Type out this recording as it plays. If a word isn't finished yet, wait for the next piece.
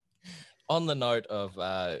on the note of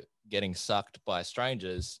getting sucked by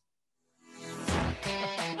strangers.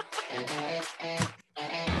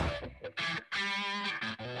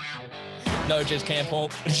 No jizz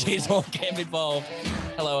camp involved.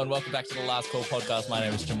 Hello and welcome back to the Last Call podcast. My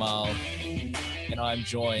name is Jamal, and I'm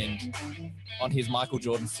joined on his Michael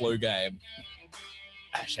Jordan flu game.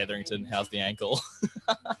 Ash Hetherington, how's the ankle?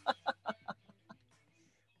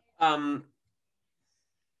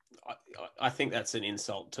 I think that's an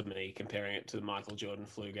insult to me comparing it to the Michael Jordan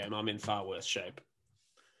flu game. I'm in far worse shape.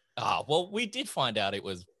 Well, we did find out it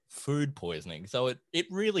was food poisoning, so it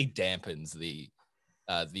really dampens the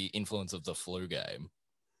influence of the flu game.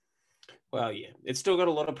 Well, yeah, it's still got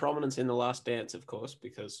a lot of prominence in The Last Dance, of course,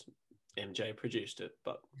 because MJ produced it.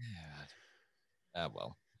 But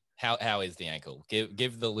well, how is the ankle?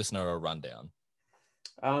 Give the listener a rundown.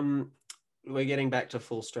 We're getting back to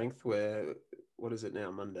full strength. What is it now?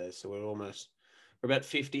 Monday, so we're about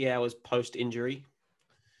 50 hours post injury.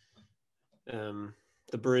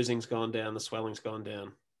 The bruising's gone down, the swelling's gone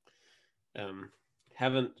down.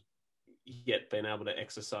 Haven't yet been able to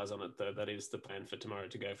exercise on it, though. That is the plan for tomorrow,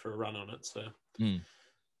 to go for a run on it. So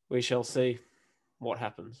we shall see what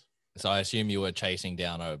happens. So I assume you were chasing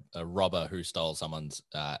down a robber who stole someone's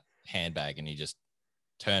handbag, and you just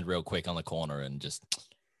turned real quick on the corner and just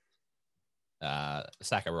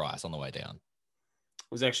sack of rice on the way down.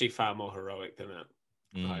 It was actually far more heroic than that.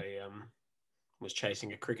 I was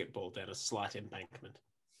chasing a cricket ball down a slight embankment.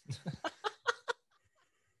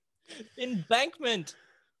 Embankment.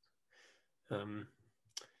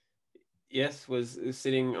 Yes, was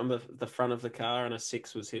sitting on the front of the car, and a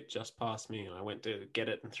 6 was hit just past me, and I went to get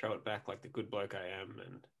it and throw it back like the good bloke I am,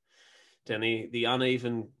 and down the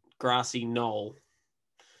uneven grassy knoll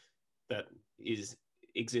that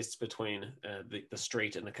exists between the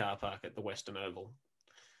street and the car park at the Western Oval.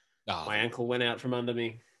 My ankle went out from under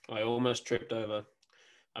me. I almost tripped over.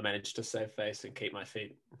 I managed to save face and keep my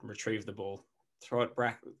feet, retrieve the ball, throw it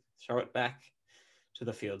back to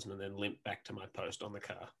the fieldsman, then limp back to my post on the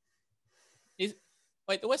car.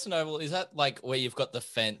 The Western Oval, is that like where you've got the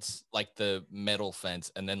fence, like the metal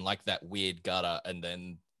fence, and then like that weird gutter, and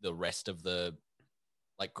then the rest of the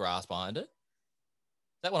like grass behind it? Is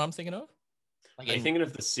that what I'm thinking of? Are you thinking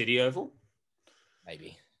of the City Oval?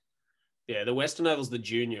 Maybe. Yeah, the Western Oval's the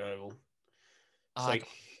junior oval. It's like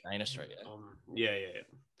Dana Street. Yeah.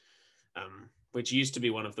 Which used to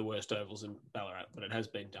be one of the worst ovals in Ballarat, but it has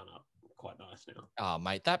been done up quite nice now. Oh,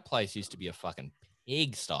 mate, that place used to be a fucking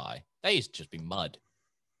pigsty. They used to just be mud.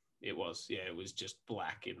 It was, yeah. It was just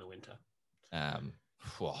black in the winter.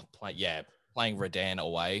 Playing Redan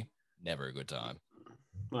away, never a good time.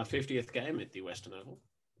 My 50th game at the Western Oval.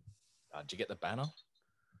 Did you get the banner?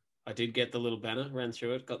 I did get the little banner, ran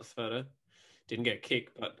through it, got the photo. Didn't get a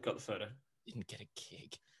kick, but got the photo. Didn't get a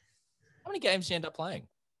kick. How many games did you end up playing?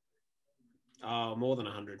 Oh, more than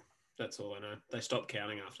 100. That's all I know. They stopped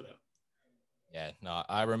counting after that. Yeah, no,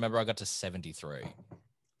 I remember I got to 73.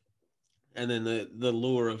 And then the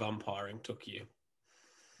lure of umpiring took you.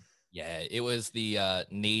 Yeah, it was the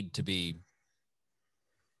need to be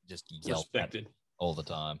just yelled respected at all the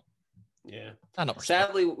time. Yeah. Not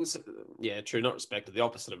respected. Sadly, true, not respected. The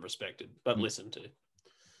opposite of respected, but listened to.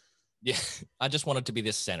 Yeah, I just wanted to be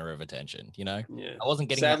the center of attention, you know? Yeah. I wasn't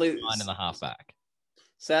getting that line in the halfback.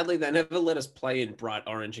 Sadly, they never let us play in bright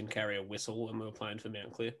orange and carry a whistle when we were playing for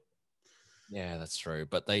Mount Clear. Yeah, that's true.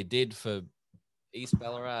 But they did for East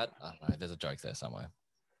Ballarat. I don't know. There's a joke there somewhere.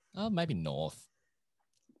 Oh, maybe North.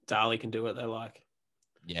 Darley can do what they like.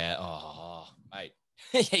 Yeah. Oh, mate.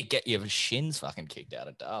 You get your shins fucking kicked out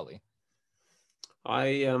of Darley.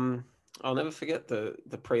 I'll never forget the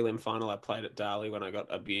prelim final I played at Darley when I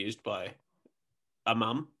got abused by a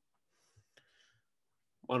mum.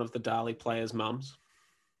 One of the Darley players' mums.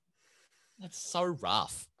 That's so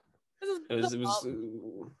rough. It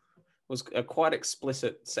was a quite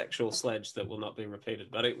explicit sexual sledge that will not be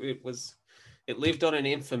repeated, but it lived on in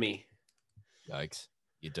infamy. Yikes.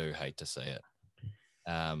 You do hate to see it.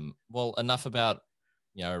 Well, enough about,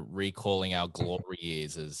 recalling our glory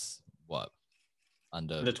years as what?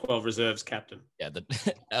 Under 12 reserves captain. Yeah,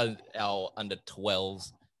 our under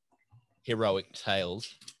 12s heroic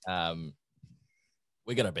tales.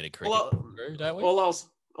 We got a bit of cricket, don't we?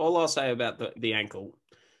 All I'll say about the ankle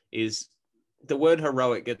is the word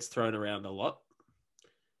heroic gets thrown around a lot.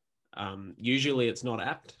 Usually it's not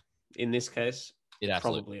apt. In this case,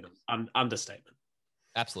 probably an understatement.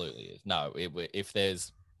 Absolutely is. No, if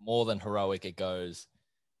there's more than heroic, it goes,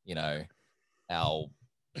 our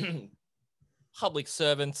public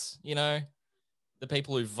servants, the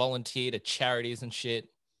people who volunteer to charities and shit.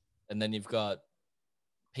 And then you've got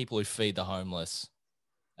people who feed the homeless.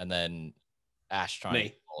 And then Ash trying Me.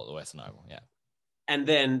 to call it the Western Oval. Yeah. And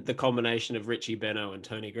then the combination of Richie Benaud and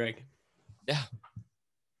Tony Greig. Yeah.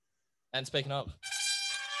 And speaking of,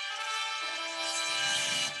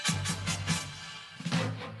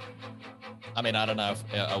 I mean, I don't know.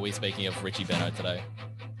 Are we speaking of Richie Benaud today?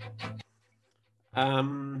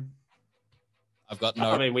 I've got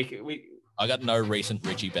no. I mean, I got no recent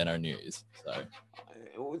Richie Benaud news. So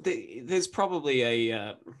there's probably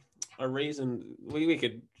a reason we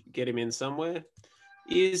could get him in somewhere.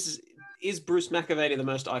 Is Bruce McAvaney the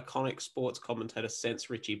most iconic sports commentator since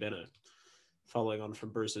Richie Benaud? Following on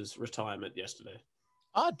from Bruce's retirement yesterday,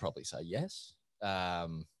 I'd probably say yes. He's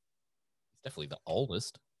definitely the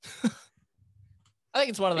oldest. I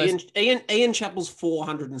think it's one of those. Ian Chappell's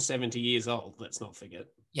 470 years old. Let's not forget.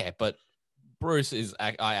 Yeah, but Bruce is.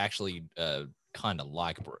 I actually kind of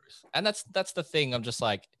like Bruce, and that's the thing. I'm just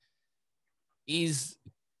like, is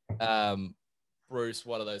Bruce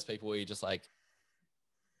one of those people where you just like,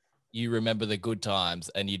 you remember the good times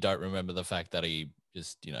and you don't remember the fact that he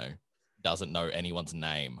just doesn't know anyone's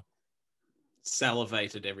name.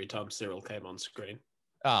 Salivated every time Cyril came on screen.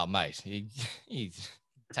 Oh, mate, he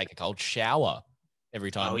take a cold shower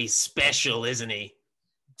every time. Oh, he's special, isn't he?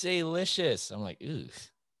 Delicious. I'm like, ooh,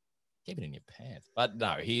 keep it in your pants. But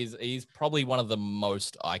no, he's probably one of the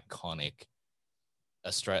most iconic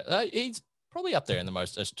he's probably up there in the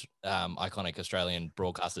most iconic Australian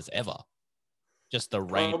broadcasters ever. Just the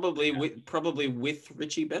range. Probably with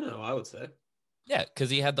Richie Benaud, I would say. Yeah, because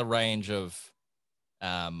he had the range of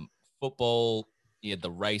football. He had the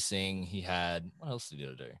racing. He had, what else did he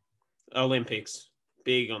do? Olympics.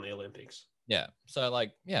 Big on the Olympics. Yeah. So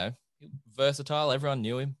like, versatile. Everyone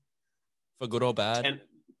knew him for good or bad.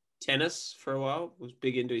 Tennis for a while. Was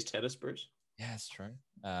big into his tennis, Bruce. Yeah, that's true.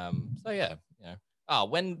 So yeah,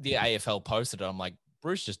 when the AFL posted it, I'm like,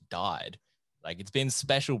 Bruce just died. Like, it's been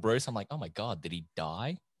special, Bruce. I'm like, oh my God, did he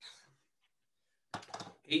die?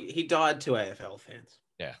 He died to AFL fans.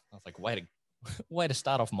 Yeah. I was like, way to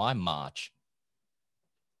start off my March.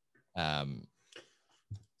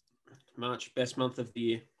 March, best month of the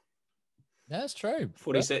year. That's true.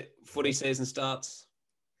 Footy season starts.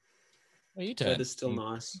 Well, you turned. Weather's still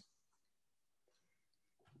nice.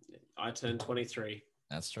 I turned 23.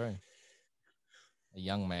 That's true. A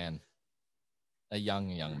young man. A young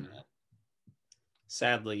man.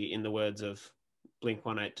 Sadly, in the words of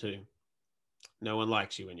Blink-182, no one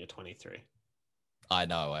likes you when you're 23. I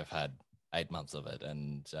know. I've had 8 months of it,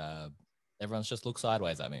 and everyone's just looked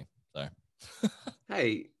sideways at me. So,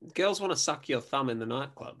 hey, girls want to suck your thumb in the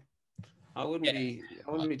nightclub. I wouldn't be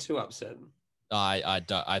too upset.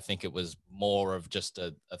 I think it was more of just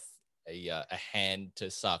a hand to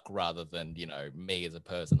suck rather than me as a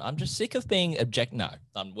person. I'm just sick of being No,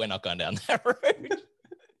 we're not going down that road.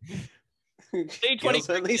 Girls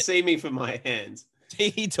only see me for my hands.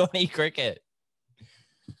 T20 cricket.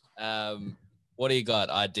 What do you got?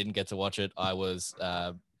 I didn't get to watch it. I was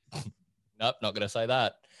nope, not going to say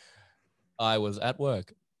that. I was at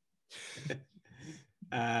work.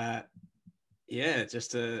 Yeah,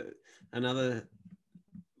 just another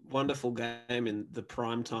wonderful game in the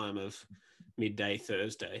prime time of midday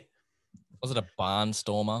Thursday. Was it a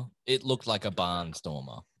barnstormer? It looked like a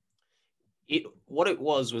barnstormer. What it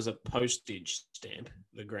was a postage stamp,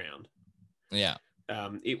 the ground. Yeah.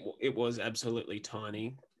 It was absolutely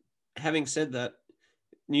tiny. Having said that,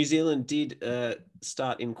 New Zealand did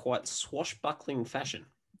start in quite swashbuckling fashion.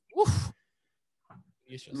 Oof.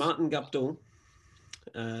 Martin Guptill,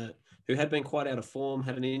 who had been quite out of form,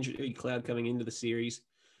 had an injury cloud coming into the series,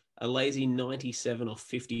 a lazy 97 off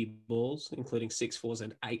 50 balls, including 6 fours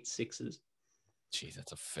and 8 sixes. Jeez,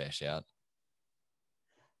 that's a fair shout.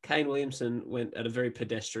 Kane Williamson went at a very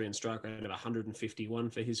pedestrian strike rate of 151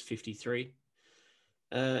 for his 53.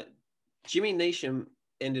 Jimmy Neesham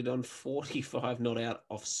ended on 45 not out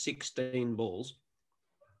off 16 balls.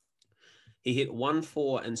 He hit 1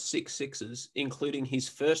 4 and 6 sixes, including his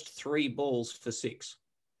first 3 balls for 6.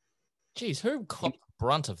 Jeez, who caught the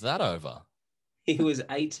brunt of that over? He was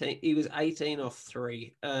 18. He was 18 off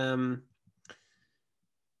 3. Who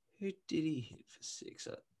did he hit for 6?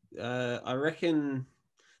 I reckon,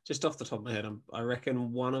 just off the top of my head, I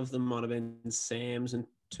reckon one of them might have been Sam's and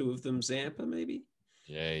 2 of them Zampa, maybe.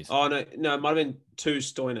 Jeez. Oh no, it might have been 2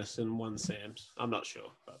 Stoinis and 1 Sam's. I'm not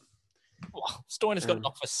sure, but Stoinis got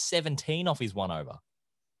knocked for 17 off his 1 over.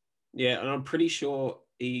 Yeah, and I'm pretty sure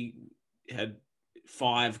he had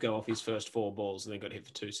 5 go off his first 4 balls and then got hit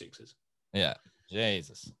for 2 sixes. Yeah,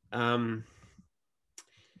 Jesus.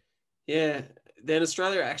 Yeah, then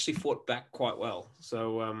Australia actually fought back quite well.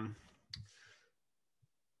 So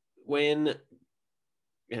when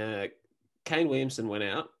Kane Williamson went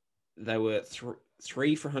out, they were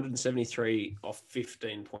 3 for 173 off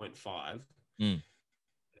 15.5.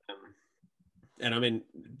 And I mean,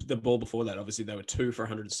 the ball before that, obviously, they were 2 for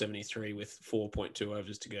 173 with 4.2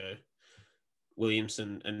 overs to go.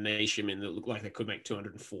 Williamson and Neesham in that looked like they could make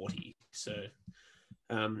 240. So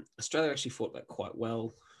Australia actually fought that quite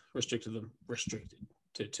well, restricted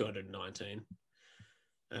to 219,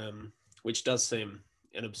 which does seem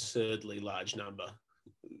an absurdly large number,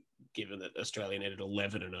 given that Australia needed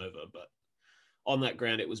 11 and over. But on that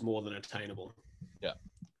ground, it was more than attainable. Yeah.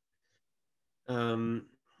 And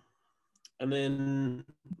then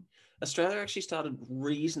Australia actually started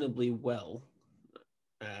reasonably well,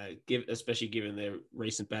 especially given their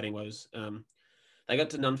recent batting woes. They got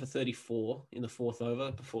to none for 34 in the fourth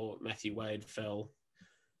over before Matthew Wade fell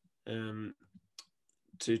to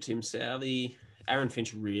Tim Southey. Aaron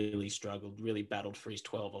Finch really struggled, really battled for his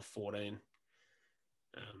 12 off 14.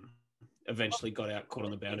 Eventually got out, caught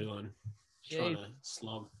on the boundary line, trying to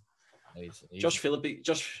slog. Easy. Josh Philippe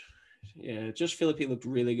looked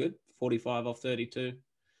really good, 45 off 32.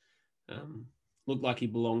 Looked like he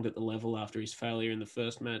belonged at the level after his failure in the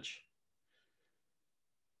first match.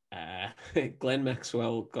 Glenn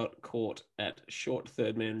Maxwell got caught at short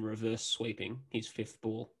third man reverse sweeping his fifth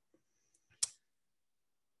ball.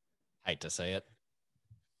 Hate to see it.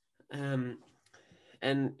 And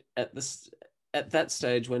at that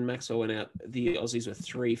stage when Maxwell went out, the Aussies were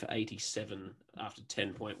 3 for 87 after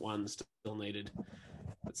 10.1 still needed.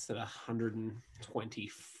 That's at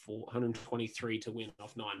 123 to win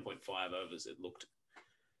off 9.5 overs.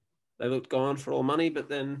 They looked gone for all money, but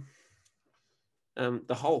then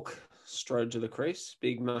the Hulk strode to the crease.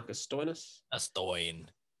 Big Marcus Stoinis.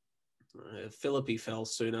 Philippi fell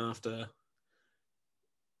soon after.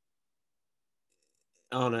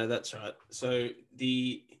 Oh no, that's right. So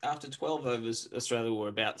after 12 overs, Australia were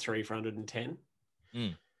about 3 for 110.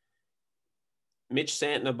 Mitch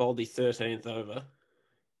Santner bowled the 13th over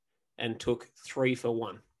and took 3 for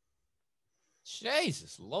 1.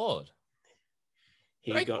 Jesus Lord.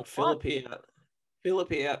 He got Philippi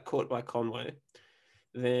out caught by Conway.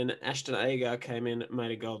 Then Ashton Agar came in,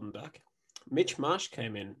 made a golden duck. Mitch Marsh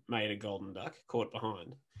came in, made a golden duck, caught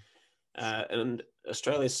behind. And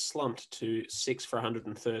Australia slumped to 6 for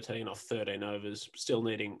 113 off 13 overs, still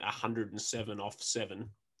needing 107 off 7.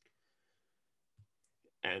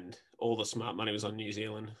 And all the smart money was on New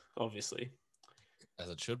Zealand, obviously. As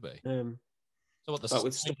it should be. So what the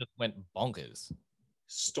Stoinis just went bonkers.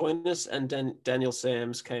 Stoinis and Daniel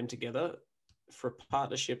Sams came together for a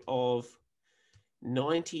partnership of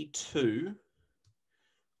 92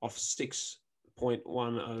 off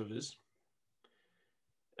 6.1 overs.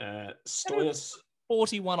 Stoinis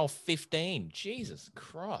 41 off 15. Jesus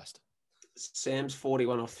Christ. Sam's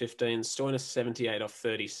 41 off 15. Stoinis 78 off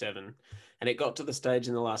 37. And it got to the stage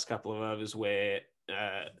in the last couple of overs where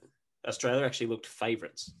Australia actually looked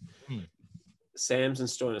favourites. Sams and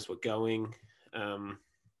Stoinis were going.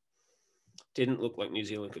 Didn't look like New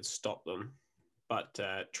Zealand could stop them. But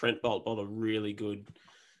Trent Bolt bowled a really good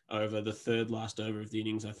over. The third last over of the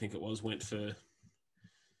innings, I think it was, went for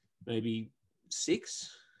maybe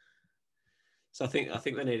 6. So I think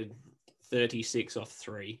they needed 36 off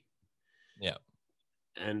 3. Yeah.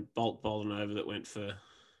 And Bolt bowled an over that went for,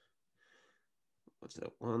 what's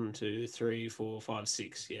that? 1, 2, 3, 4, 5,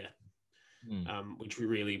 6. Yeah. Which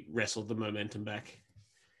really wrestled the momentum back.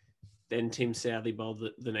 Then Tim Southey bowled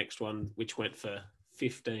the next one, which went for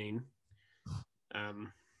 15.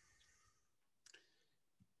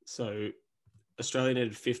 So Australia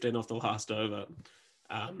needed 15 off the last over.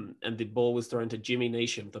 And the ball was thrown to Jimmy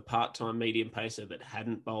Neesham, the part-time medium pacer that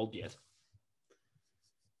hadn't bowled yet.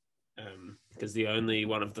 Because the only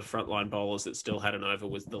one of the frontline bowlers that still had an over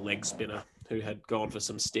was the leg spinner who had gone for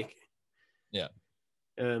some stick. Yeah.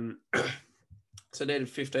 So needed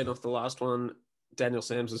 15 off the last one. Daniel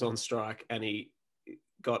Sams was on strike and he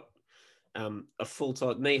got a full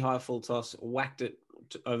toss, knee-high full toss, whacked it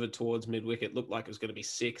over towards mid-wicket. Looked like it was going to be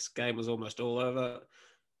 6. Game was almost all over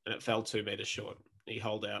and it fell 2 metres short. He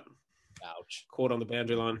holed out. Ouch. Caught on the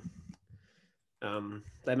boundary line.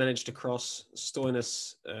 They managed to cross.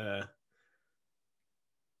 Stoinis,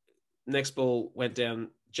 next ball went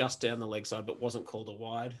just down the leg side, but wasn't called a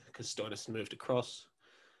wide because Stoinis moved across.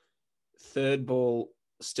 Third ball,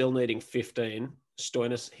 still needing 15.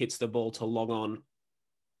 Stoinis hits the ball to long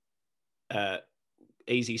on.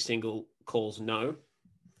 Easy single, calls no.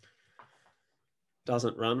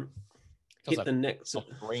 Doesn't run. Hit the next.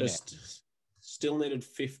 Still needed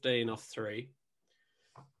 15 off 3.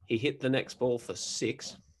 He hit the next ball for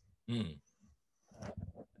 6. Then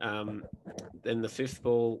the fifth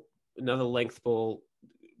ball, another length ball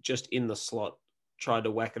just in the slot, tried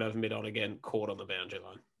to whack it over mid-on again, caught on the boundary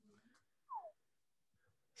line.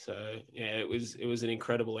 So yeah, it was an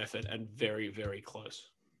incredible effort and very, very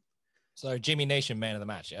close. So Jimmy Nation, man of the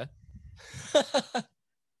match, yeah?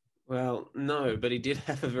 Well, no, but he did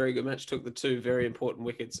have a very good match, took the 2 very important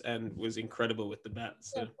wickets and was incredible with the bat.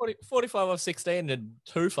 So. Yeah, 45 of 16 and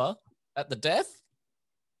twofer at the death.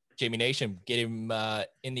 Jimmy Nation, get him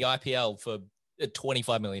in the IPL for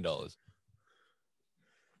 $25 million.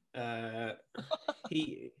 I'm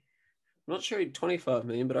not sure he's 25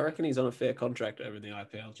 million, but I reckon he's on a fair contract over in the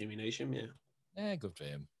IPL, Jimmy Neesham. Yeah, good for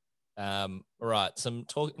him. All right, some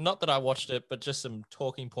talk. Not that I watched it, but just some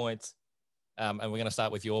talking points. And we're going to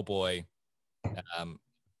start with your boy,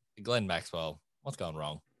 Glenn Maxwell. What's gone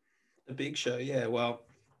wrong? The big show, yeah. Well,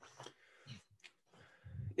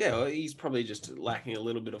 he's probably just lacking a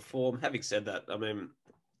little bit of form. Having said that, I mean,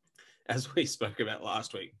 as we spoke about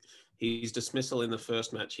last week, his dismissal in the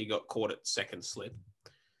first match, he got caught at second slip.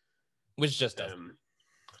 Which just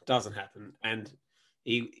doesn't happen. And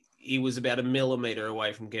he was about a millimetre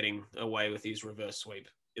away from getting away with his reverse sweep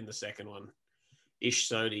in the second one. Ish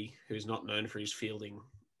Sodhi, who's not known for his fielding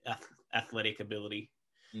athletic ability,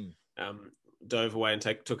 dove away and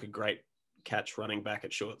took a great catch running back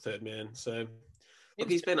at short third man. So look,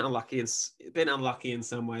 he's been unlucky in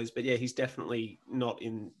some ways, but yeah, he's definitely not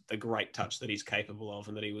in the great touch that he's capable of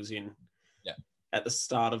and that he was in at the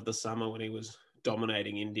start of the summer when he was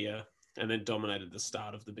dominating India and then dominated the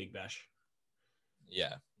start of the Big Bash.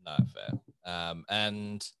 Yeah, no, fair.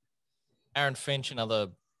 And Aaron Finch, another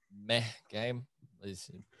meh game.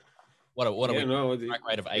 What are we? Strike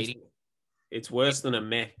rate of 80. It's worse than a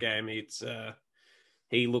meh game. It's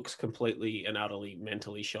he looks completely and utterly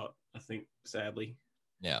mentally shot, I think, sadly.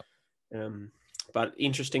 Yeah. But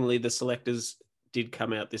interestingly, the selectors did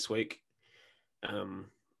come out this week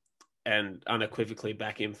and unequivocally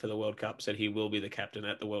back him for the World Cup, said he will be the captain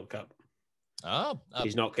at the World Cup. Oh.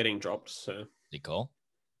 He's not getting dropped, so. Good call.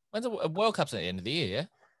 When's the World Cup's at the end of the year, yeah?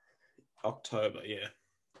 October, yeah.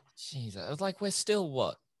 Jeez, I was like, we're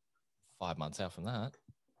still, 5 months out from that?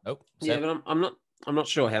 Nope. Yeah, but I'm not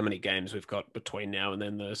sure how many games we've got between now and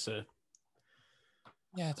then, though, so.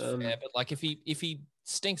 Yeah, it's fair, but if he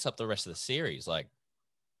stinks up the rest of the series,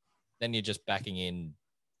 then you're just backing in.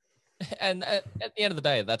 And at the end of the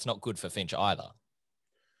day, that's not good for Finch either.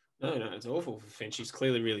 No, it's awful for Finch. He's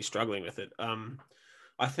clearly really struggling with it.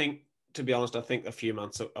 I think, to be honest, a few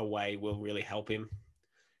months away will really help him.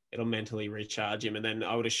 It'll mentally recharge him, and then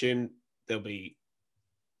I would assume there'll be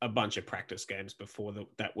a bunch of practice games before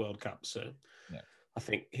that World Cup. So yeah. I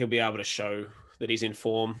think he'll be able to show that he's in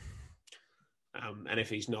form. And if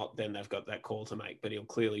he's not, then they've got that call to make. But he'll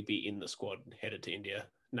clearly be in the squad headed to India,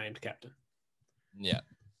 named captain. Yeah.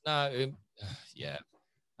 No, yeah.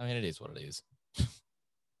 I mean, it is what it is.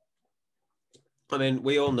 I mean,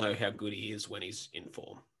 we all know how good he is when he's in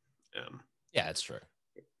form. Yeah, it's true.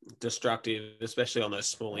 Destructive, especially on those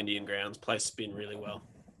small Indian grounds. Plays spin really well.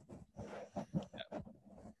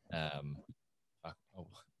 Yeah.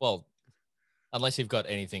 Well, unless you've got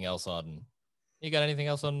anything else on. You got anything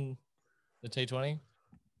else on the T20?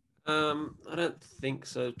 I don't think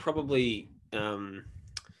so. Probably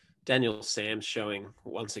Daniel Sam's showing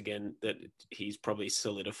once again that he's probably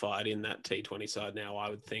solidified in that T20 side now, I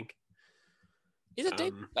would think. Is a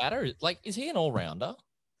deep batter? Is he an all-rounder?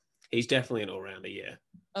 He's definitely an all-rounder, yeah.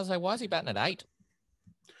 I was like, why is he batting at 8?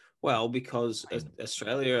 Well, because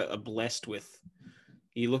Australia are blessed with,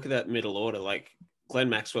 you look at that middle order, Glenn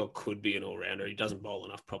Maxwell could be an all-rounder. He doesn't bowl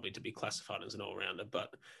enough probably to be classified as an all-rounder,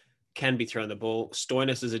 but can be throwing the ball.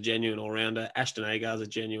 Stoinis is a genuine all-rounder. Ashton Agar is a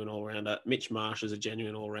genuine all-rounder. Mitch Marsh is a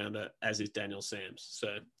genuine all-rounder, as is Daniel Sams.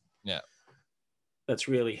 So yeah, that's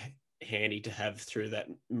really handy to have through that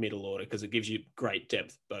middle order because it gives you great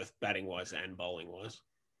depth, both batting-wise and bowling-wise.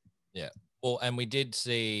 Yeah. Well, and we did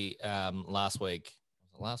see last week.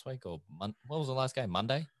 Was it last week or what was the last game?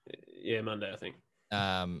 Monday? Yeah, Monday, I think.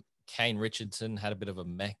 Kane Richardson had a bit of a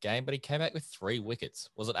meh game, but he came back with 3 wickets.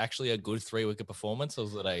 Was it actually a good 3-wicket performance, or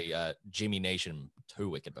was it a Jimmy Nation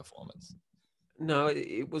 2-wicket performance? No,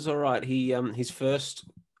 it was all right. He his first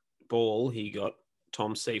ball, he got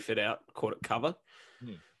Tom Seaford out, caught it cover.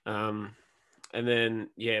 And then,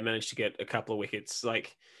 managed to get a couple of wickets.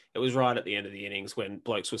 It was right at the end of the innings when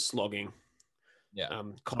blokes were slogging. Yeah.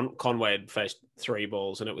 Conway had faced 3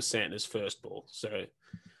 balls and it was Santner's first ball. So,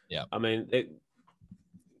 yeah. I mean,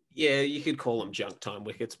 you could call them junk time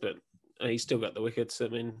wickets, but he's still got the wickets. I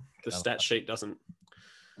mean, the stat sheet doesn't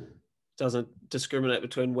discriminate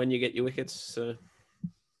between when you get your wickets. So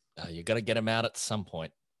you got to get them out at some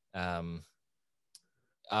point. Are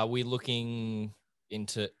we looking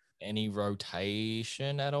into any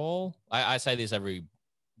rotation at all? I say this every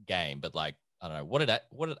game, but like I don't know. What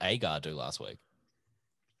did Agar do last week?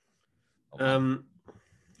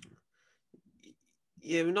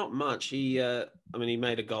 Yeah, not much. He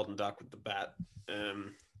made a golden duck with the bat,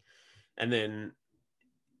 and then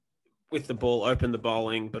with the ball, opened the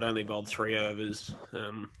bowling, but only bowled 3 overs.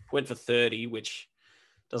 Went for 30, which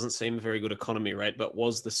doesn't seem a very good economy rate, but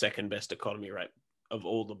was the second best economy rate of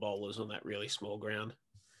all the bowlers on that really small ground.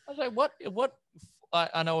 I was like, what?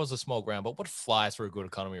 I know it was a small ground, but what flies for a good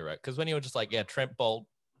economy rate? Because when you were just like, yeah, Trent bowled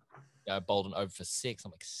an over for 6,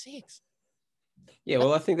 I'm like 6. Yeah,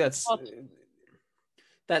 well, I think that's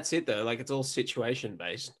it though. Like it's all situation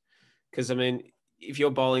based. Because I mean, if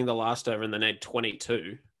you're bowling the last over and they need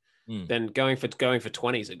 22, then going for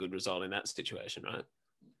 20 is a good result in that situation, right?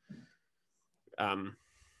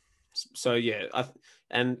 So yeah,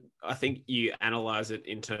 I think you analyze it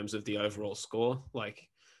in terms of the overall score. Like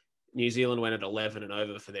New Zealand went at 11 and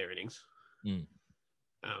over for their innings.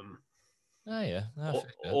 Oh yeah,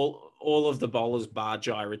 all of the bowlers bar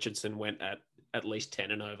Jai Richardson went at least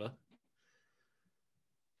 10 and over,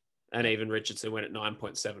 and even Richardson went at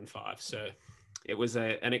 9.75. So it was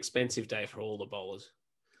an expensive day for all the bowlers.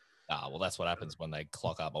 Well, that's what happens when they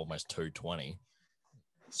clock up almost 220.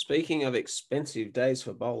 Speaking of expensive days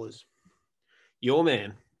for bowlers, your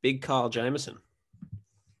man, Big Kyle Jamieson.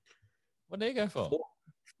 What do you go for?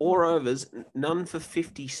 4 overs, none for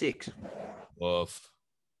 56. Woof.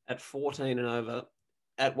 At 14 and over.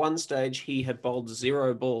 At one stage, he had bowled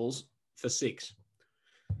 0 balls for 6.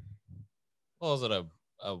 What was it,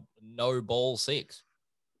 a no ball 6?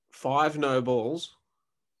 5 no balls,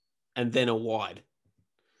 and then a wide.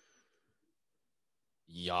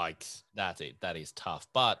 Yikes. That's it. That is tough.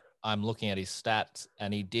 But I'm looking at his stats,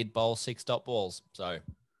 and he did bowl 6 dot balls. So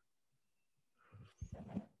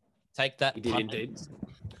take that. He did indeed.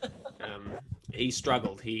 He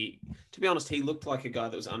struggled. To be honest, he looked like a guy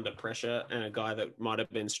that was under pressure and a guy that might have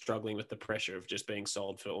been struggling with the pressure of just being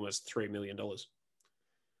sold for almost $3 million.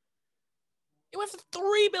 It went for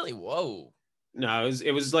 3 million. Whoa. No,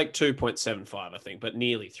 it was like 2.75, I think, but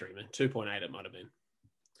nearly 3 million. 2.8 it might have been.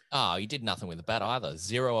 Oh, he did nothing with the bat either.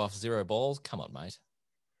 0 off 0 balls. Come on, mate.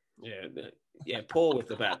 Yeah, poor with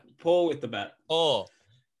the bat. Oh,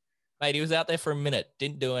 mate, he was out there for a minute.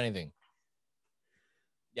 Didn't do anything.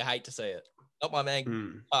 You hate to see it. Not my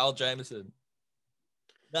man, Kyle Jamieson.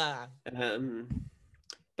 Nah.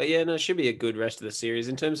 But yeah, no, it should be a good rest of the series.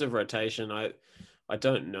 In terms of rotation, I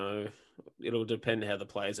don't know. It'll depend how the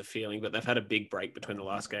players are feeling, but they've had a big break between the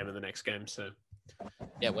last game and the next game. So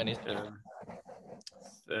yeah, when is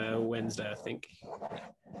Wednesday, I think.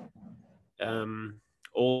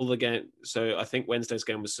 All the game. So I think Wednesday's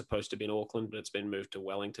game was supposed to be in Auckland, but it's been moved to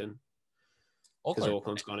Wellington because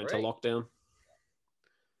Auckland's gone into lockdown.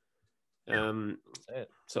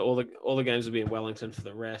 So all the games will be in Wellington for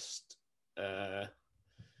the rest.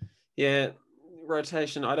 Yeah,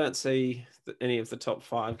 rotation. I don't see any of the top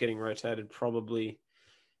 5 getting rotated. Probably,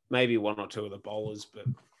 maybe 1 or 2 of the bowlers, but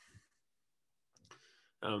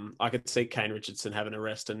I could see Kane Richardson having a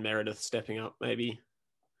rest and Meredith stepping up, maybe.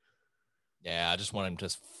 Yeah, I just want him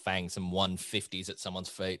to fang some 150s at someone's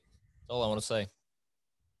feet. That's all I want to see.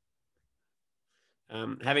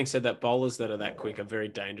 Having said that, bowlers that are that quick are very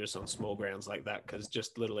dangerous on small grounds like that because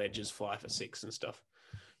just little edges fly for 6 and stuff.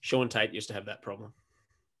 Sean Tate used to have that problem.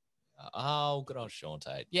 Oh, good old Sean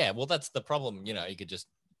Tate. Yeah, well, that's the problem. You know, you could just...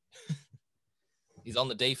 He's on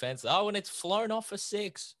the defense. Oh, and it's flown off for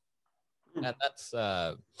 6. And that's,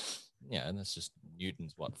 that's just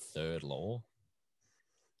Newton's, 3rd law?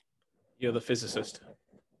 You're the physicist.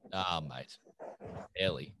 Mate.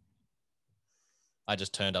 Barely. I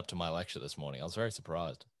just turned up to my lecture this morning. I was very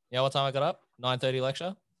surprised. You know what time I got up? 9:30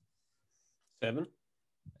 lecture? 7?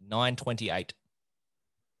 9:28.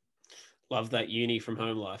 Love that uni from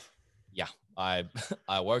home life. Yeah. I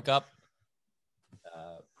woke up.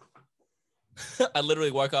 I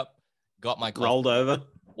literally woke up, got my coffee, rolled over,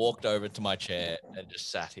 walked over to my chair, and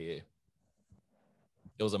just sat here.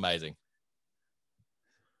 It was amazing.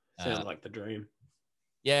 Sounds like the dream.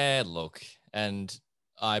 Yeah, look, and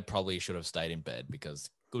I probably should have stayed in bed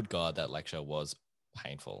because, good God, that lecture was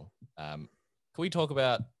painful. Can we talk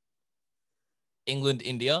about England,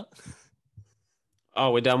 India?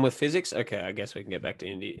 Oh, we're done with physics? Okay, I guess we can get back to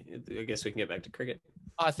India. I guess we can get back to cricket.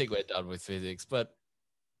 I think we're done with physics, but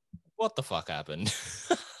what the fuck happened?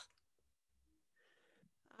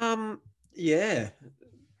 Yeah.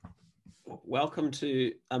 Welcome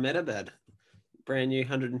to Ahmedabad, brand new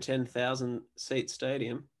 110,000 seat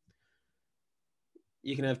stadium.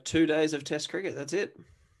 You can have 2 days of Test cricket. That's it.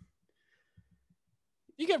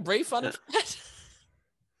 You get refunded for that?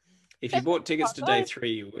 If you bought tickets to day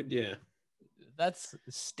 3, you would, yeah. That's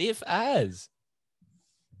stiff as.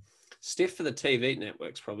 Stiff for the TV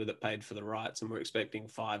networks, probably, that paid for the rights, and we're expecting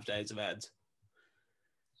 5 days of ads.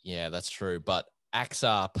 Yeah, that's true. But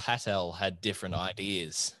Axar Patel had different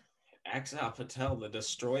ideas. Axar Patel, the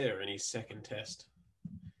destroyer, in his second test.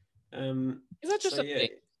 Is that just thing?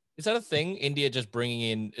 Is that a thing? India just bringing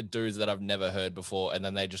in dudes that I've never heard before, and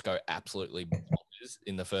then they just go absolutely bonkers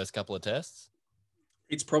in the first couple of tests?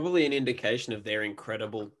 It's probably an indication of their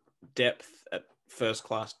incredible depth at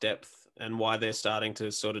first-class depth and why they're starting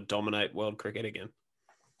to sort of dominate world cricket again.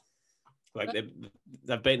 Like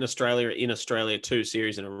they've beaten Australia in Australia 2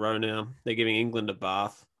 series in a row now. They're giving England a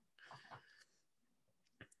bath.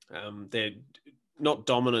 They're not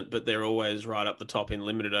dominant, but they're always right up the top in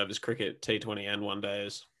limited overs cricket, T20 and one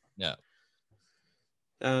days. Yeah.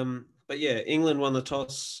 But yeah, England won the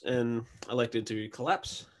toss and elected to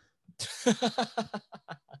collapse.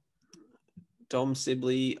 Dom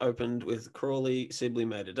Sibley opened with Crawley. Sibley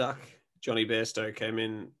made a duck. Johnny Bairstow came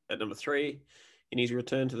in at number 3. In his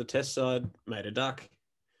return to the test side, made a duck.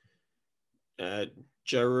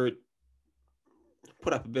 Joe Root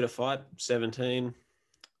put up a bit of fight, 17.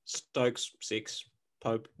 Stokes, 6.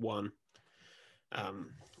 Pope, 1.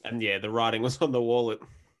 And yeah, the writing was on the wall.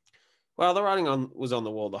 The writing was on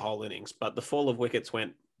the wall the whole innings, but the fall of wickets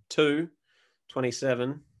went 2,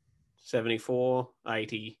 27, 74,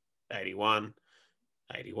 80, 81,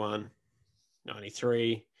 81,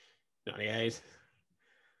 93, 98,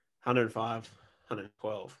 105,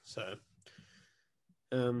 112. So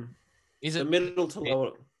is it the middle to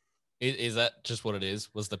lower? Is that just what it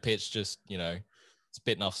is? Was the pitch just,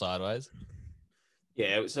 spitting off sideways?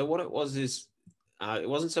 Yeah. So what it was is it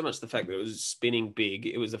wasn't so much the fact that it was spinning big.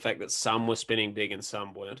 It was the fact that some were spinning big and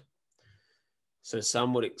some weren't. So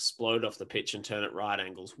some would explode off the pitch and turn at right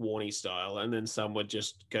angles, Warney style, and then some would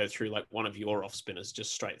just go through like one of your off spinners,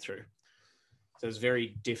 just straight through. So it's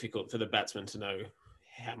very difficult for the batsman to know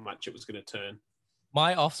how much it was going to turn.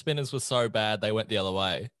 My off spinners were so bad they went the other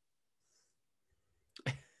way.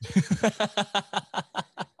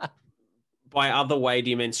 By other way, do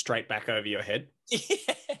you mean straight back over your head?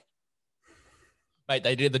 Yeah. Mate,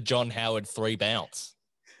 they did the John Howard 3 bounce.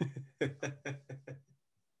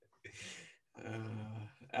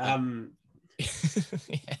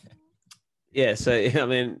 Yeah, so I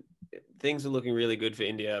mean, things are looking really good for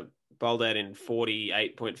India. Bowled out in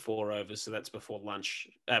 48.4 overs, so that's before lunch,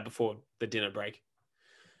 before the dinner break.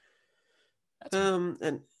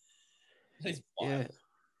 And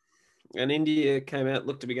India came out,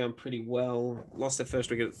 looked to be going pretty well. Lost their first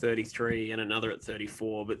wicket at 33 and another at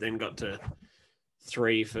 34, but then got to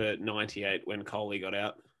 3 for 98 when Kohli got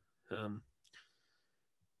out.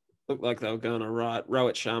 Looked like they were going all right.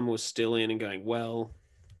 Rohit Sharma was still in and going well.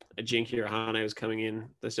 Ajinkya Rahane was coming in.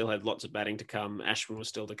 They still had lots of batting to come. Ashwin was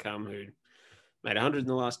still to come, who made 100 in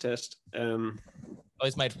the last test.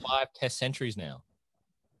 He's made 5 test centuries now.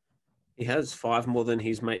 He has 5 more than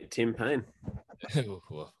his mate Tim Payne.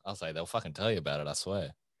 I'll say they'll fucking tell you about it, I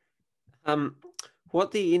swear.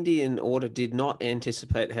 What the Indian order did not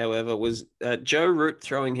anticipate, however, was Joe Root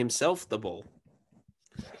throwing himself the ball.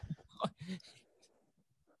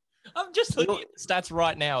 I'm just looking at the stats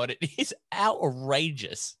right now, and it is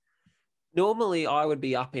outrageous. Normally, I would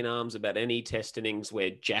be up in arms about any test innings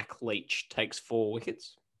where Jack Leach takes 4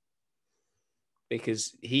 wickets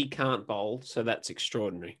because he can't bowl, so that's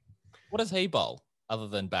extraordinary. What does he bowl other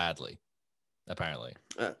than badly, apparently?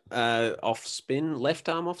 Off spin, left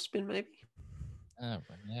arm off spin, maybe?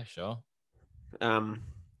 Yeah, sure.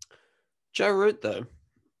 Joe Root, though,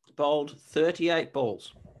 bowled 38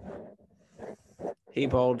 balls. He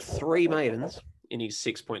bowled 3 maidens in his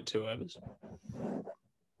 6.2 overs,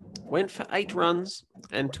 went for 8 runs,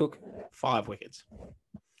 and took 5 wickets.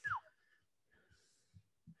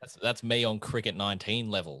 That's me on Cricket 19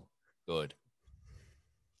 level. Good.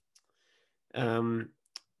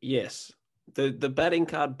 Yes. The batting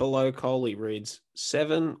card below Kohli reads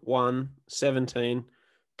 7, 1, 17,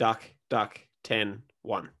 duck, 10,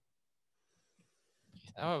 1.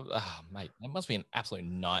 Mate, that must be an absolute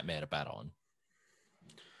nightmare to bat on.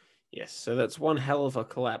 Yes, so that's one hell of a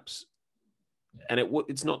collapse. And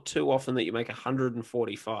it's not too often that you make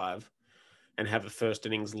 145 and have a first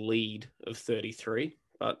innings lead of 33,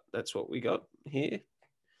 but that's what we got here.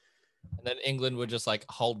 And then England would just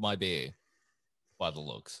hold my beer by the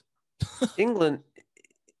looks. England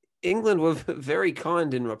were very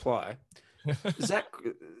kind in reply.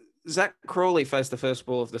 Zach Crawley faced the first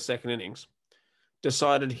ball of the second innings,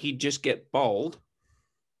 decided he'd just get bowled.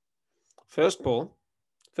 First ball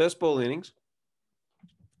innings.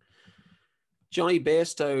 Johnny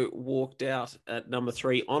Bairstow walked out at number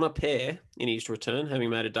 3 on a pair in his return, having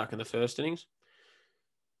made a duck in the first innings.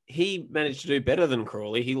 He managed to do better than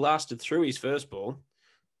Crawley. He lasted through his first ball,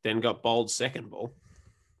 then got bowled second ball.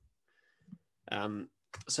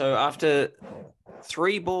 So after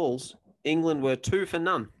 3 balls, England were 2 for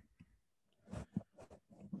none.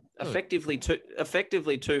 Effectively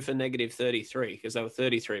two for negative 33 because they were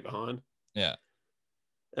 33 behind. Yeah.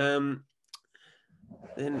 Then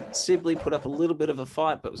Sibley put up a little bit of a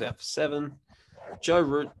fight, but was out for 7. Joe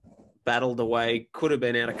Root battled away, could have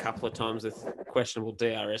been out a couple of times with questionable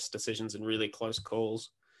DRS decisions and really close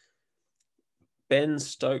calls. Ben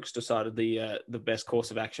Stokes decided the best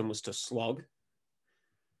course of action was to slog.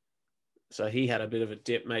 So he had a bit of a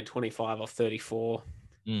dip, made 25 off 34.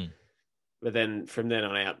 But then from then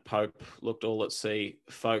on out, Pope looked all at sea.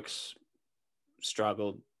 Folkes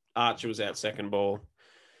struggled. Archer was out second ball.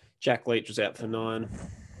 Jack Leach was out for 9.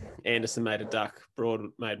 Anderson made a duck.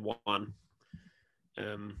 Broad made 1.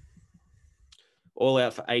 All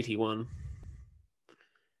out for 81.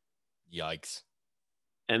 Yikes.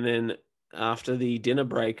 And then after the dinner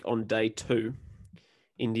break on day 2,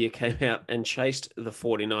 India came out and chased the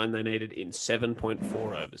 49 they needed in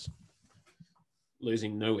 7.4 overs,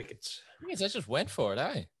 losing no wickets. Yes, they just went for it,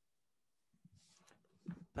 eh?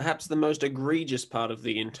 Perhaps the most egregious part of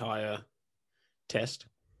the entire test.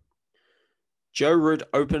 Joe Root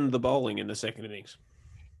opened the bowling in the second innings.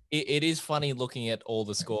 It is funny looking at all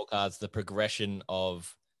the scorecards, the progression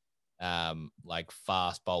of like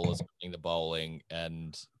fast bowlers opening the bowling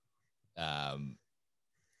and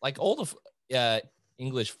like all the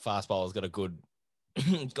English fast bowlers got a good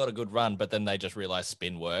run, but then they just realized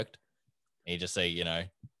spin worked. And you just see,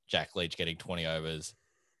 Jack Leach getting 20 overs.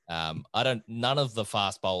 None of the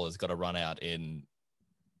fast bowlers got a run out in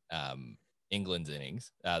England's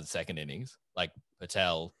innings, the second innings, like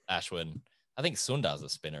Patel, Ashwin. I think Sundar's a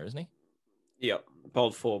spinner, isn't he? Yep,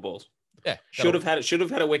 bowled 4 balls. Yeah, should have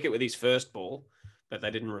had a wicket with his first ball, but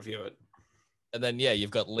they didn't review it. And then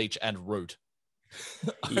you've got Leach and Root.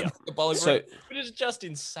 Yeah, which is just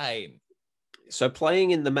insane. So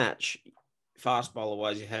playing in the match, fast bowler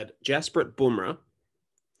wise, you had Jasprit Bumrah,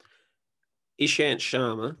 Ishant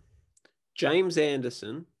Sharma, James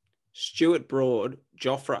Anderson, Stuart Broad,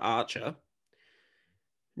 Jofra Archer.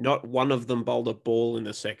 Not one of them bowled a ball in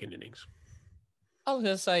the second innings. I was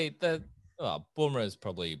going to say that Bumrah is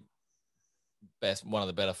probably one of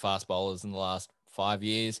the better fast bowlers in the last 5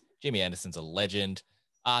 years. Jimmy Anderson's a legend.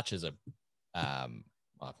 Archer's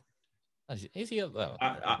is he?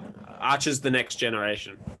 Archer's the next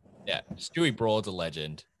generation. Yeah, Stewie Broad's a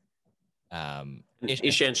legend. Ishant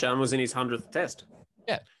Sharma was in his 100th test.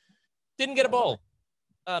 Yeah, didn't get a ball.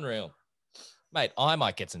 Unreal, mate. I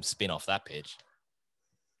might get some spin off that pitch.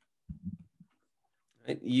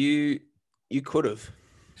 You could have.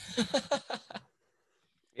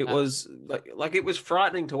 It was like it was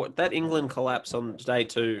frightening to watch that England collapse on day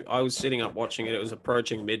 2. I was sitting up watching it. It was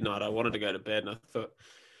approaching midnight. I wanted to go to bed, and I thought,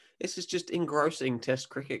 this is just engrossing Test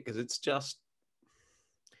cricket because it's just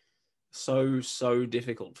so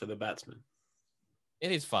difficult for the batsmen.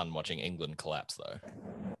 It is fun watching England collapse, though.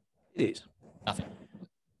 It is. Nothing.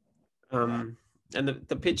 And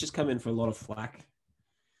the pitch has come in for a lot of flack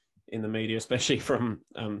in the media, especially from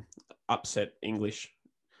upset English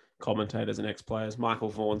commentators and ex-players. Michael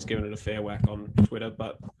Vaughan's given it a fair whack on Twitter,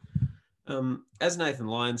 but as Nathan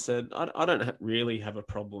Lyon said, I don't really have a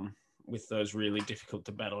problem with those really difficult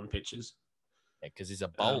to bat on pitches. Yeah, because he's a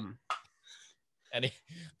bowler. And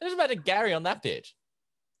there's about a Gary on that pitch.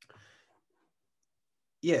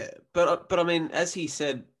 Yeah, but I mean, as he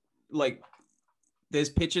said, like, there's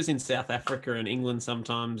pitches in South Africa and England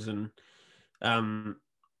sometimes, and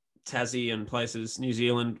Tassie and places, New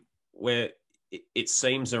Zealand, where it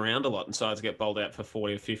seams around a lot and sides get bowled out for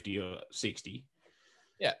 40 or 50 or 60.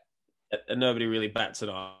 Yeah. And nobody really bats an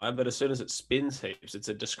eye, but as soon as it spins heaps, it's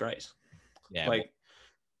a disgrace. Yeah. Like,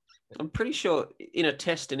 I'm pretty sure in a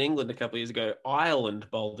test in England a couple of years ago, Ireland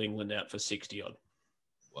bowled England out for 60 odd.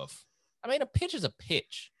 Woof. I mean, a pitch is a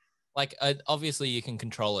pitch. Like, obviously you can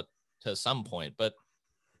control it to some point, but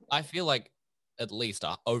I feel like at least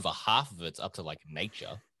over half of it's up to like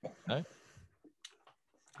nature. No?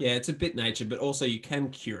 Yeah, it's a bit nature, but also you can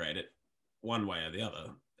curate it one way or the other.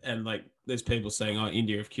 And like, there's people saying, "Oh,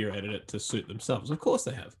 India have curated it to suit themselves." Of course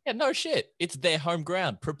they have. Yeah, no shit. It's their home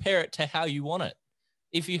ground. Prepare it to how you want it.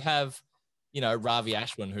 If you have, Ravi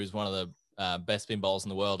Ashwin, who's one of the best spin bowlers in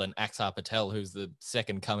the world, and Axar Patel, who's the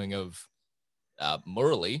second coming of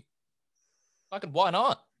Murali, fucking why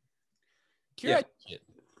not? Curate shit.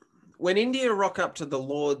 When India rock up to the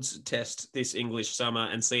Lord's Test this English summer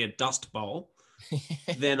and see a dust bowl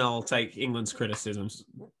then I'll take England's criticisms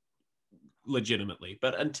legitimately.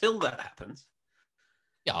 But until that happens,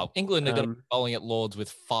 yeah, England are going to be bowling at Lords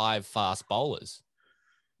with 5 fast bowlers.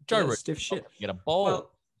 Joe Root stiff shit. Get a bowl.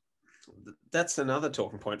 Well, that's another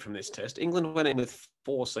talking point from this test. England went in with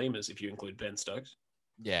 4 seamers, if you include Ben Stokes.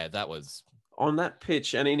 Yeah, that was on that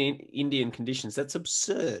pitch and in Indian conditions. That's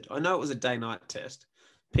absurd. I know it was a day-night test,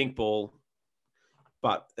 pink ball,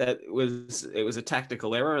 but it was a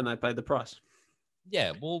tactical error, and they paid the price.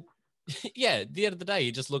 Yeah, well, yeah. At the end of the day,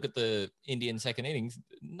 you just look at the Indian second innings.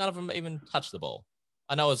 None of them even touched the ball.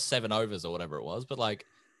 I know it was 7 overs or whatever it was, but like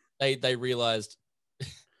they realized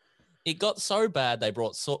it got so bad they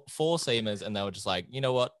brought 4 seamers, and they were just like, you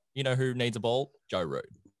know what? You know who needs a ball? Joe Root.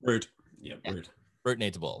 Root. Yeah, Root. Root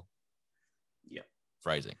needs a ball. Yeah.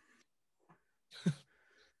 Phrasing.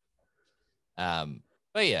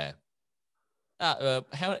 But yeah.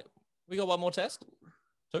 How we got one more test?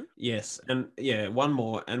 2? Yes, and yeah, one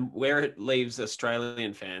more, and where it leaves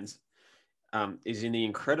Australian fans is in the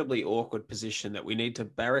incredibly awkward position that we need to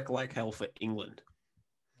barrack like hell for England.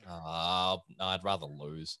 No, I'd rather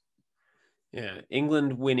lose. Yeah,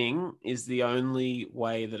 England winning is the only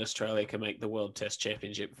way that Australia can make the World Test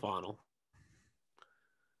Championship final.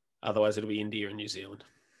 Otherwise, it'll be India and New Zealand.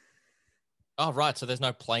 Oh, right. So there's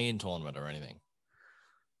no play-in tournament or anything.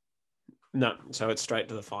 No, so it's straight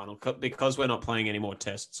to the final because we're not playing any more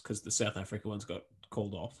tests because the South Africa ones got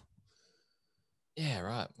called off. Yeah,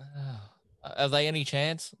 right. Are they any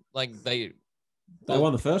chance? Like they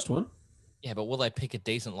won the first one. Yeah, but will they pick a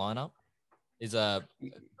decent lineup? Is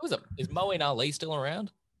Moeen Ali still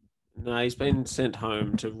around? No, he's been sent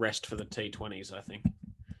home to rest for the T20s, I think.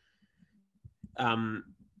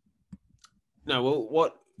 No,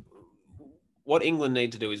 well, what England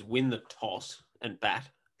need to do is win the toss and bat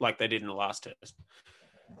like they did in the last test.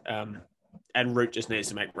 And Root just needs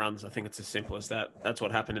to make runs. I think it's as simple as that. That's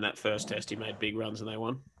what happened in that first test. He made big runs and they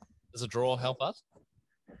won. Does a draw help us?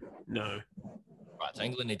 No. Right, so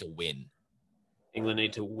England need to win. England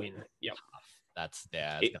need to win. Yep. That's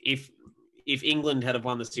there. If England had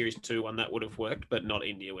won the series 2-1, that would have worked, but not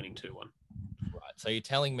India winning 2-1. Right. So you're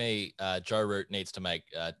telling me Joe Root needs to make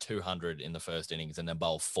 200 in the first innings and then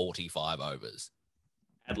bowl 45 overs?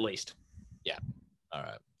 At least. Yeah. All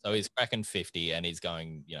right. So he's cracking 50 and he's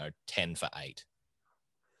going, 10 for 8.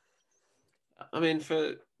 I mean,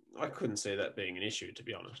 I couldn't see that being an issue, to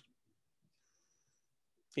be honest.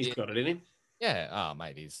 He's got it in him. Yeah. Oh,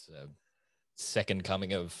 mate, he's second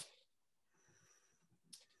coming of...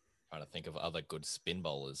 Trying to think of other good spin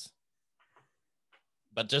bowlers.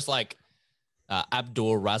 But just like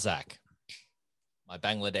Abdur Razak, my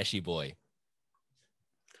Bangladeshi boy.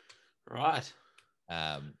 Right.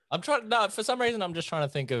 For some reason, I'm just trying to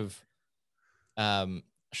think of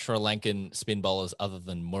Sri Lankan spin bowlers other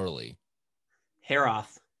than Murali.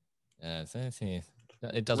 Herath. It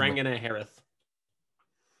doesn't. Rangana Herath.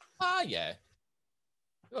 Yeah.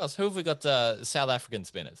 Who else? Who have we got? South African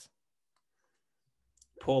spinners.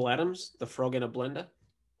 Paul Adams, the frog in a blender.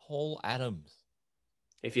 Paul Adams.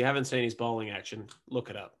 If you haven't seen his bowling action,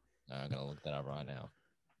 look it up. No, I'm gonna look that up right now.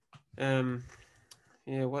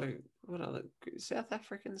 Yeah. What other South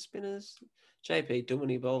African spinners? JP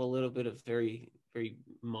Duminy bowled a little bit of very, very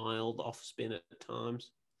mild off spin at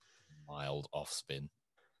times. Mild off spin.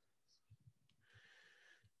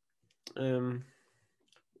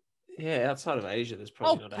 Yeah, outside of Asia, there's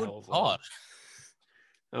probably not a hell of a lot.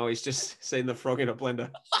 Oh, he's just seen the frog in a blender.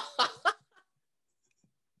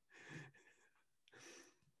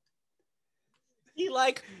 He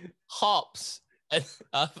like hops. And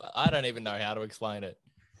I don't even know how to explain it.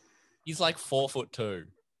 He's like 4'2".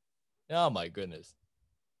 Oh my goodness.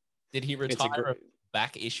 Did he retire of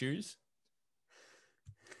back issues?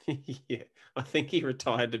 Yeah, I think he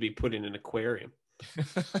retired to be put in an aquarium.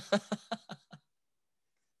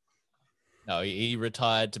 No, he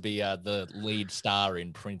retired to be the lead star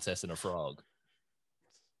in Princess and a Frog.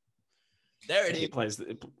 There it is. He plays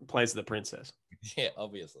the princess. Yeah,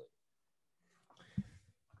 obviously.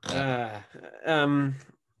 But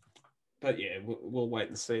yeah, we'll wait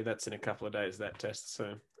and see. That's in a couple of days, that test.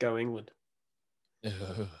 So go England.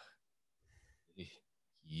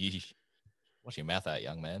 Wash your mouth out,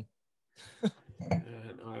 young man.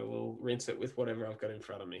 And I will rinse it with whatever I've got in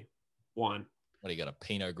front of me. Wine. What do you got? A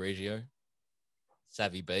Pinot Grigio?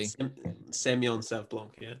 Savvy B? Semillon Sauv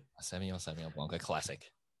Blanc, yeah. A Semillon Blanc, a classic.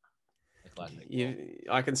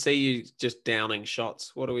 I can see you just downing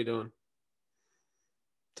shots. What are we doing?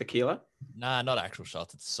 Tequila? Nah, not actual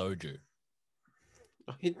shots. It's soju.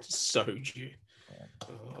 It's soju.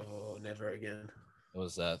 Oh, never again. It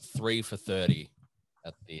was 3 for 30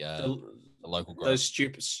 at the the local grocery.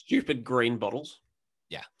 Those stupid green bottles.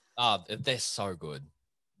 Yeah. They're so good.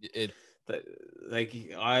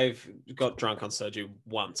 I've got drunk on soju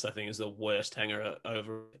once. I think it's the worst hangover I've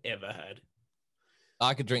ever had.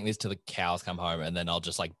 I could drink this till the cows come home, and then I'll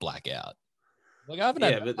just like black out. Like I haven't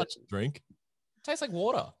had much to drink. It tastes like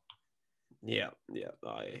water. Yeah.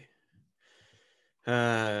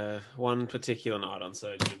 One particular night on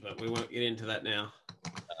soju, but we won't get into that now.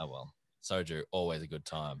 Oh well, soju always a good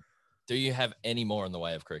time. Do you have any more in the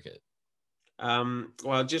way of cricket?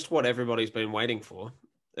 Well, just what everybody's been waiting for.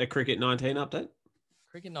 A Cricket 19 update?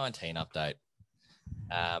 Cricket 19 update.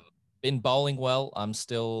 Been bowling well. I'm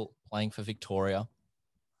still playing for Victoria.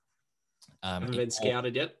 Haven't been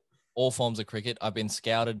scouted yet? All forms of cricket. I've been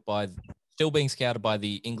still being scouted by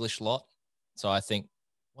the English lot. So I think,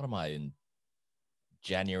 what am I in?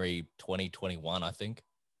 January 2021, I think.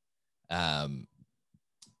 So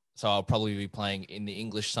I'll probably be playing in the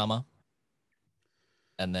English summer.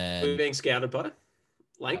 And then... We're being scouted by?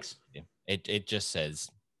 Lakes? It just says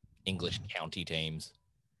English county teams.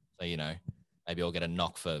 So, maybe I'll get a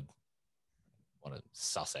knock for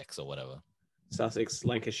Sussex or whatever. Sussex,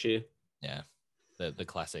 Lancashire. Yeah, the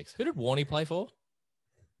classics. Who did Warney play for?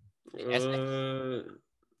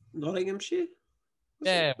 Nottinghamshire?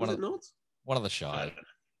 One of the Shire.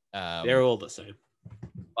 They're all the same.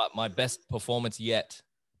 But my best performance yet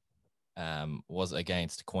was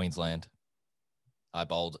against Queensland. I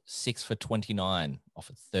bowled 6 for 29 off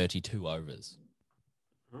of 32 overs.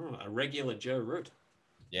 Oh, a regular Joe Root.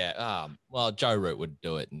 Yeah. Well, Joe Root would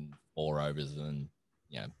do it in 4 overs and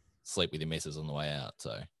sleep with your missus on the way out.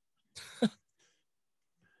 So.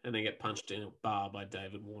 And then get punched in a bar by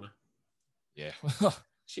David Warner. Yeah.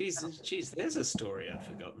 Jeez, there's a story I've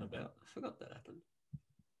forgotten about. I forgot that happened.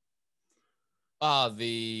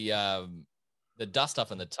 The dust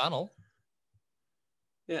up in the tunnel.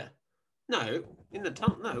 Yeah. No, in the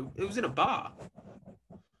tunnel. No, it was in a bar.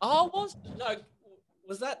 Oh,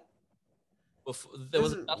 was that before, there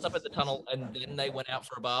was a dust up at the tunnel and then they went out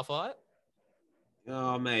for a bar fight?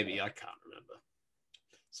 Oh, maybe. I can't remember.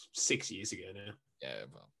 It's 6 years ago now. Yeah,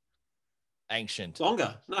 well, ancient.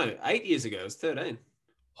 Longer. No, 8 years ago. It was 13.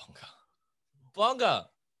 Longer.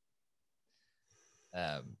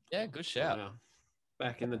 Yeah, good shout. Wow.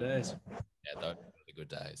 Back in the days. Yeah, those were the good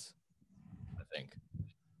days, I think.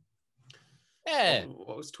 Yeah.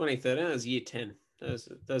 What was 2013? It was year 10. Those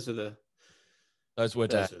were the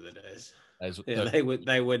days. They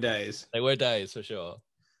were days. They were days for sure.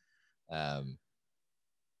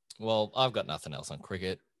 Well, I've got nothing else on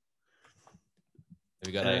cricket.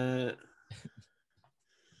 Have you got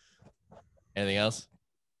anything else?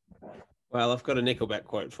 Well, I've got a Nickelback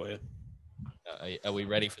quote for you. Are we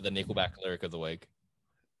ready for the Nickelback lyric of the week?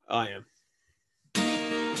 I am.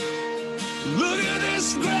 Look at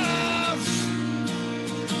this graph.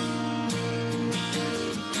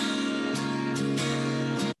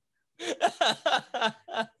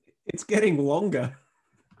 It's getting longer.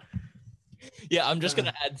 Yeah, I'm just going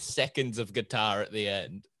to add seconds of guitar at the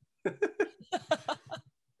end.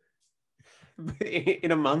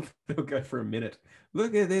 In a month, it'll go for a minute.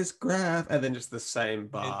 Look at this graph. And then just the same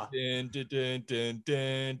bar.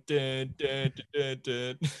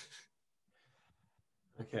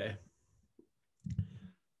 Okay.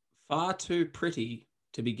 Far too pretty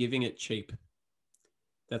to be giving it cheap.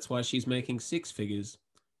 That's why she's making 6 figures,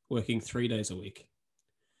 working 3 days a week.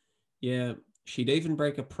 Yeah, she'd even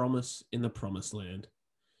break a promise in the promised land.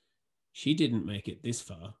 She didn't make it this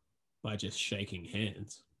far by just shaking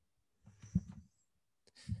hands.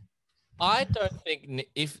 I don't think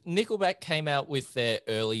if Nickelback came out with their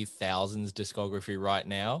early thousands discography right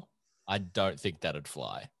now, I don't think that'd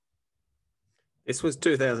fly. This was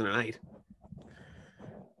 2008.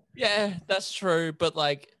 Yeah, that's true. But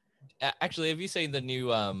actually, have you seen the new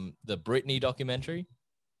the Britney documentary?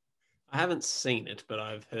 I haven't seen it, but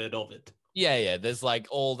I've heard of it. Yeah. There's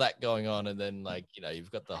all that going on, and then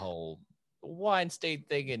you've got the whole Weinstein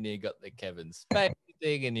thing, and you got the Kevin Spacey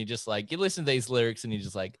thing, and you just you listen to these lyrics, and you're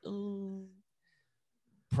just ooh,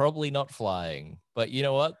 probably not flying. But you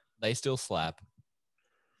know what? They still slap.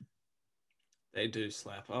 They do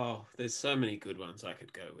slap. Oh, there's so many good ones I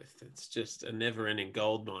could go with. It's just a never-ending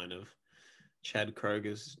goldmine of Chad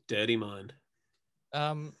Kroger's dirty mind.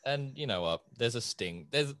 And you know what? There's a sting.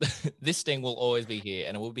 This sting will always be here,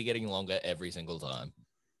 and it will be getting longer every single time.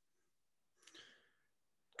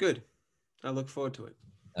 Good. I look forward to it.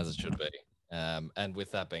 As it should be. And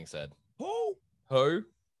with that being said, who?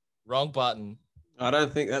 Wrong button. I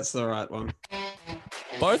don't think that's the right one.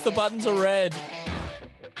 Both the buttons are red.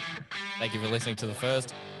 Thank you for listening to the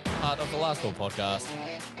first part of the Last Call podcast.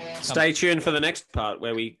 Stay tuned for the next part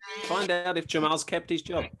where we find out if Jamal's kept his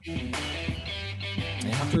job.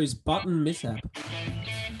 After his button mishap.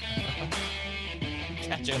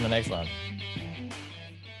 Catch you in the next one.